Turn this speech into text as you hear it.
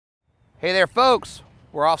Hey there folks,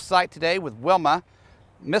 we're off site today with Wilma.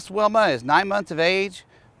 Miss Wilma is 9 months of age.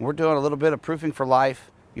 We're doing a little bit of proofing for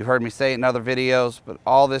life. You've heard me say it in other videos, but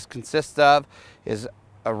all this consists of is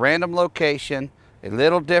a random location, a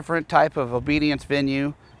little different type of obedience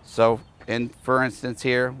venue. So for instance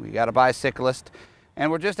here, we got a bicyclist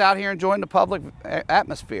and we're just out here enjoying the public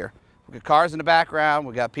atmosphere. We got cars in the background,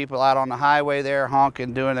 we got people out on the highway there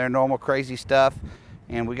honking, doing their normal crazy stuff.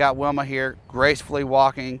 And we got Wilma here gracefully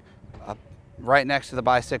walking right next to the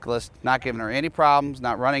bicyclist, not giving her any problems,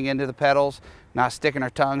 not running into the pedals, not sticking her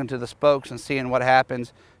tongue into the spokes and seeing what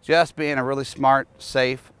happens, just being a really smart,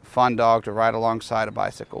 safe, fun dog to ride alongside a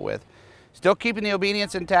bicycle with. Still keeping the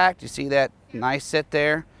obedience intact. You see that nice sit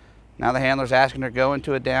there. Now the handler's asking her to go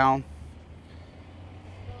into a down.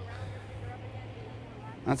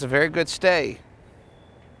 That's a very good stay.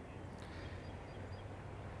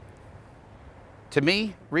 To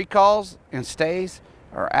me, recalls and stays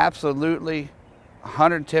are absolutely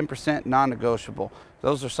 110% non-negotiable.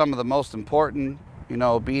 Those are some of the most important,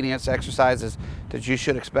 obedience exercises that you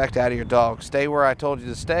should expect out of your dog. Stay where I told you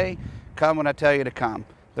to stay, come when I tell you to come.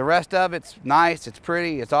 The rest of it's nice, it's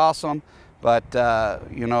pretty, it's awesome, but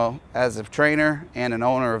as a trainer and an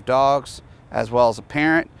owner of dogs, as well as a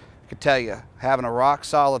parent, I can tell you, having a rock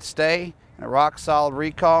solid stay and a rock solid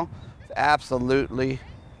recall is absolutely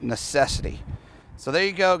necessity. So there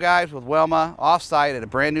you go, guys, with Wilma off-site at a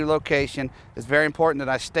brand new location. It's very important that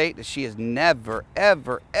I state that she has never,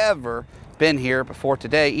 ever, ever been here before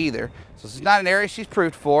today either. So this is not an area she's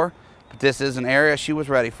proofed for, but this is an area she was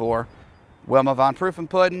ready for. Wilma von Proof and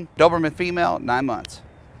Puddin', Doberman female, 9 months.